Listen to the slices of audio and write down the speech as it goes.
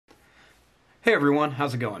Hey everyone,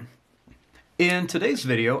 how's it going? In today's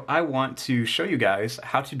video, I want to show you guys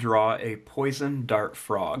how to draw a poison dart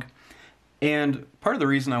frog. And part of the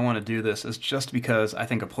reason I want to do this is just because I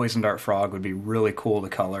think a poison dart frog would be really cool to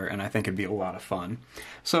color and I think it'd be a lot of fun.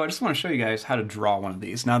 So I just want to show you guys how to draw one of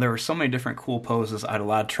these. Now there were so many different cool poses, I had a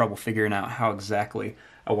lot of trouble figuring out how exactly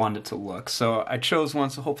I wanted it to look. So I chose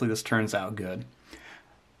one, so hopefully this turns out good.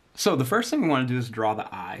 So the first thing we want to do is draw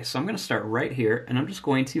the eye. So I'm going to start right here, and I'm just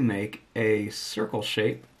going to make a circle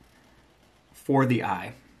shape for the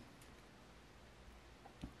eye.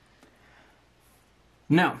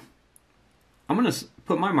 Now, I'm going to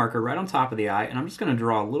put my marker right on top of the eye, and I'm just going to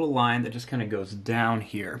draw a little line that just kind of goes down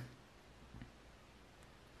here.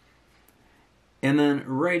 And then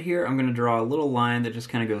right here, I'm going to draw a little line that just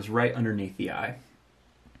kind of goes right underneath the eye.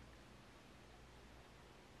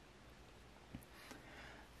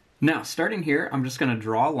 Now, starting here, I'm just going to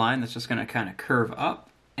draw a line that's just going to kind of curve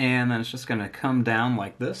up, and then it's just going to come down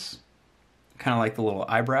like this, kind of like the little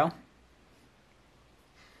eyebrow.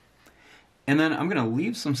 And then I'm going to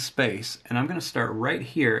leave some space, and I'm going to start right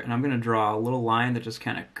here, and I'm going to draw a little line that just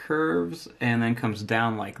kind of curves and then comes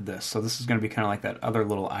down like this. So this is going to be kind of like that other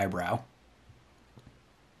little eyebrow.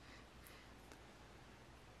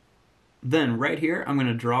 Then right here, I'm going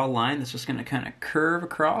to draw a line that's just going to kind of curve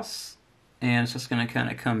across, and it's just going to kind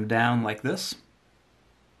of come down like this.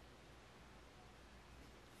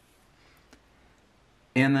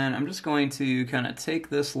 And then I'm just going to kind of take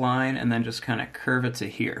this line and then just kind of curve it to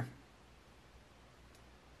here.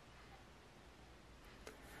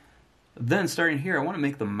 Then starting here, I want to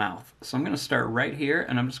make the mouth. So I'm going to start right here,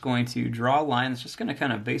 and I'm just going to draw a line that's just going to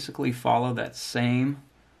kind of basically follow that same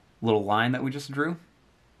little line that we just drew.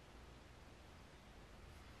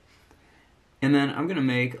 And then I'm going to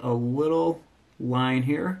make a little line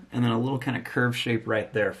here, and then a little kind of curve shape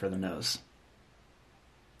right there for the nose.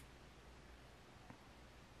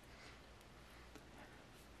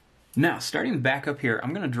 Now, starting back up here,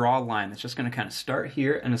 I'm going to draw a line that's just going to kind of start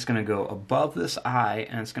here, and it's going to go above this eye,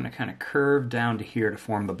 and it's going to kind of curve down to here to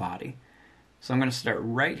form the body. So I'm going to start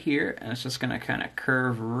right here, and it's just going to kind of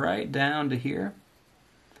curve right down to here,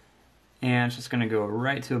 and it's just going to go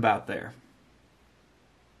right to about there.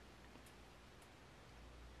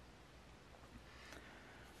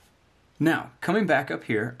 Now, coming back up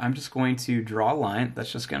here, I'm just going to draw a line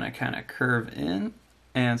that's just going to kind of curve in,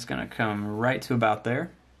 and it's going to come right to about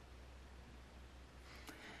there.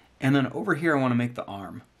 And then over here, I want to make the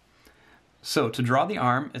arm. So to draw the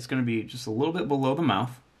arm, it's going to be just a little bit below the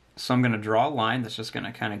mouth. So I'm going to draw a line that's just going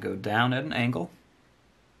to kind of go down at an angle.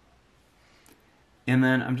 And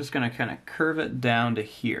then I'm just going to kind of curve it down to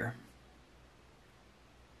here.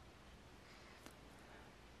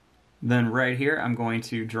 Then right here, I'm going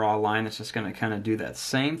to draw a line that's just going to kind of do that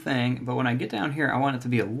same thing, but when I get down here, I want it to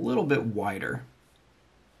be a little bit wider.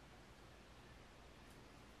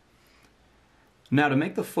 Now to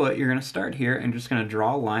make the foot, you're going to start here and just going to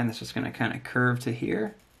draw a line that's just going to kind of curve to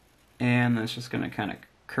here, and then it's just going to kind of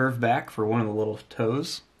curve back for one of the little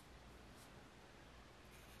toes.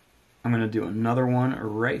 I'm going to do another one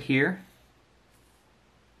right here.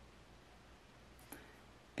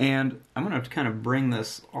 And I'm going to kind of bring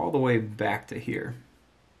this all the way back to here.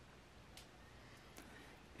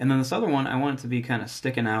 And then this other one, I want it to be kind of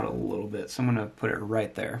sticking out a little bit, so I'm going to put it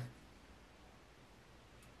right there.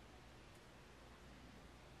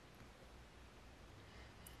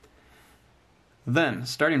 Then,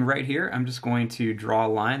 starting right here, I'm just going to draw a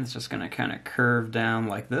line that's just going to kind of curve down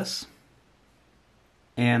like this.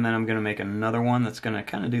 And then I'm going to make another one that's going to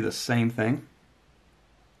kind of do the same thing.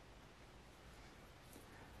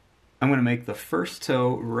 I'm going to make the first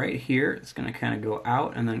toe right here. It's going to kind of go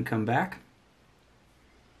out and then come back.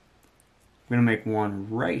 I'm going to make one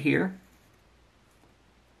right here.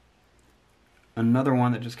 Another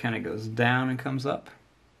one that just kind of goes down and comes up.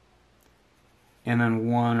 And then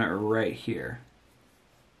one right here.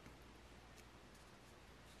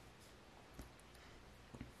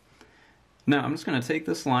 Now I'm just going to take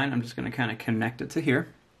this line, I'm just going to kind of connect it to here.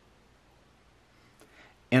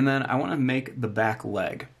 And then I want to make the back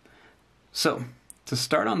leg. So, to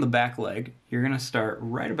start on the back leg, you're going to start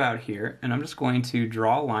right about here, and I'm just going to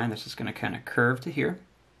draw a line that's just going to kind of curve to here.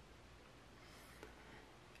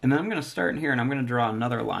 And then I'm going to start in here, and I'm going to draw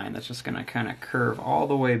another line that's just going to kind of curve all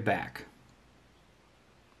the way back.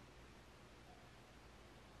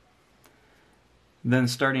 Then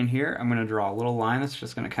starting here, I'm going to draw a little line that's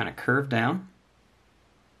just going to kind of curve down.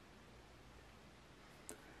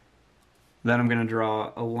 Then I'm going to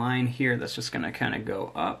draw a line here that's just going to kind of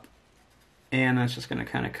go up. And then it's just going to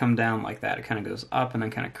kind of come down like that. It kind of goes up and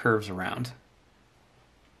then kind of curves around.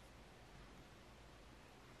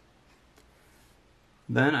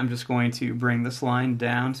 Then I'm just going to bring this line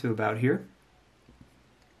down to about here.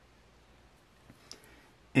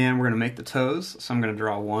 And we're going to make the toes, so I'm going to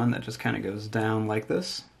draw one that just kind of goes down like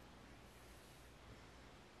this.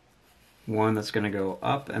 One that's going to go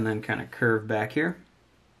up and then kind of curve back here.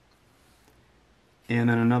 And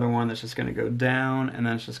then another one that's just going to go down and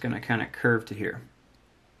then it's just going to kind of curve to here.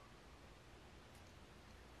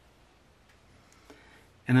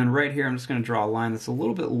 And then right here I'm just going to draw a line that's a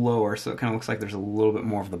little bit lower so it kind of looks like there's a little bit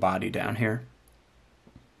more of the body down here.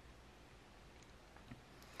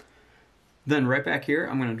 Then right back here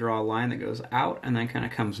I'm going to draw a line that goes out and then kind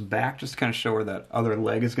of comes back just to kind of show where that other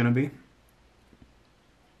leg is going to be.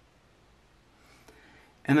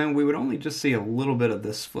 And then we would only just see a little bit of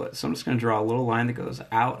this foot. So I'm just going to draw a little line that goes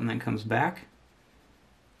out and then comes back.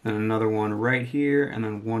 Then another one right here, and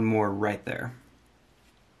then one more right there.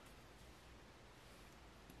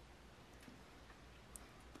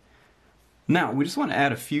 Now, we just want to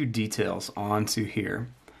add a few details onto here.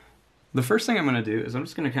 The first thing I'm going to do is I'm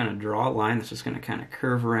just going to kind of draw a line that's just going to kind of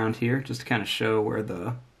curve around here, just to kind of show where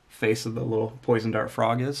the face of the little poison dart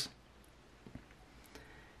frog is.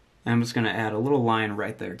 And I'm just going to add a little line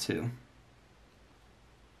right there too.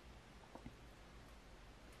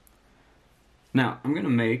 Now I'm going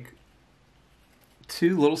to make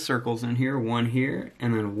two little circles in here, one here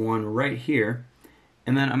and then one right here.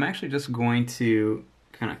 And then I'm actually just going to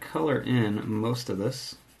kind of color in most of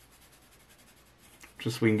this,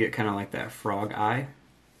 just so we can get kind of like that frog eye.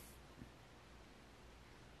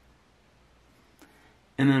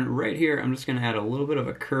 And then right here, I'm just going to add a little bit of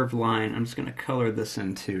a curved line. I'm just going to color this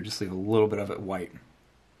in too, just leave a little bit of it white.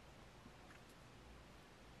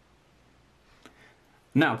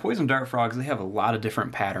 Now, poison dart frogs, they have a lot of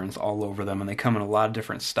different patterns all over them, and they come in a lot of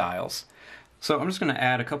different styles. So I'm just going to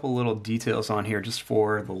add a couple little details on here just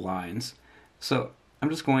for the lines. So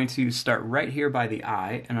I'm just going to start right here by the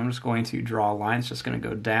eye, and I'm just going to draw a line. It's just going to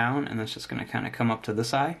go down, and it's just going to kind of come up to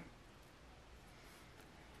this eye.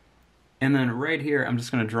 And then right here, I'm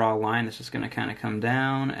just going to draw a line that's just going to kind of come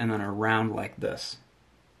down and then around like this.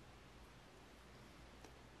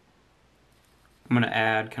 I'm going to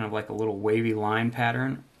add kind of like a little wavy line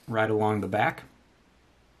pattern right along the back.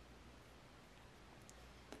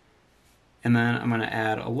 And then I'm going to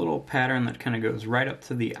add a little pattern that kind of goes right up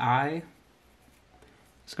to the eye.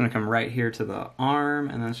 It's going to come right here to the arm,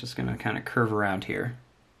 and then it's just going to kind of curve around here.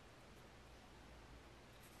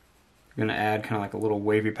 I'm going to add kind of like a little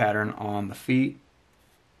wavy pattern on the feet,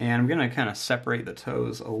 and I'm going to kind of separate the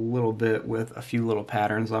toes a little bit with a few little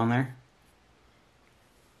patterns on there.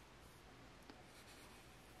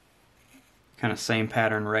 Kind of same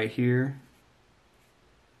pattern right here,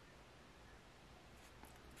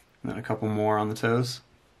 and then a couple more on the toes.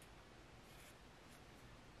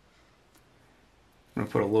 I'm going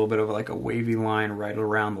to put a little bit of like a wavy line right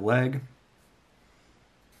around the leg.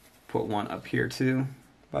 Put one up here too,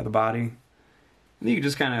 by the body. And you can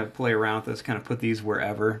just kind of play around with this, kind of put these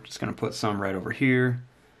wherever. Just going to put some right over here.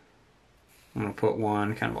 I'm going to put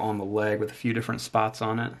one kind of on the leg with a few different spots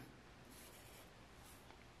on it.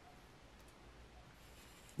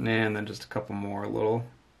 And then just a couple more little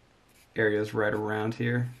areas right around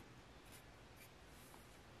here.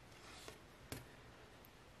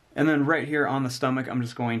 And then right here on the stomach, I'm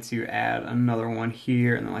just going to add another one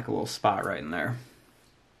here and then like a little spot right in there.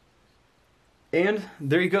 And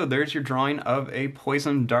there you go, there's your drawing of a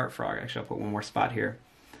poison dart frog. Actually, I'll put one more spot here.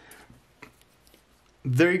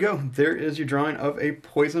 There you go, there is your drawing of a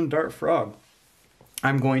poison dart frog.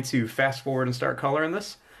 I'm going to fast forward and start coloring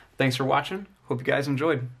this. Thanks for watching, hope you guys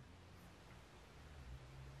enjoyed.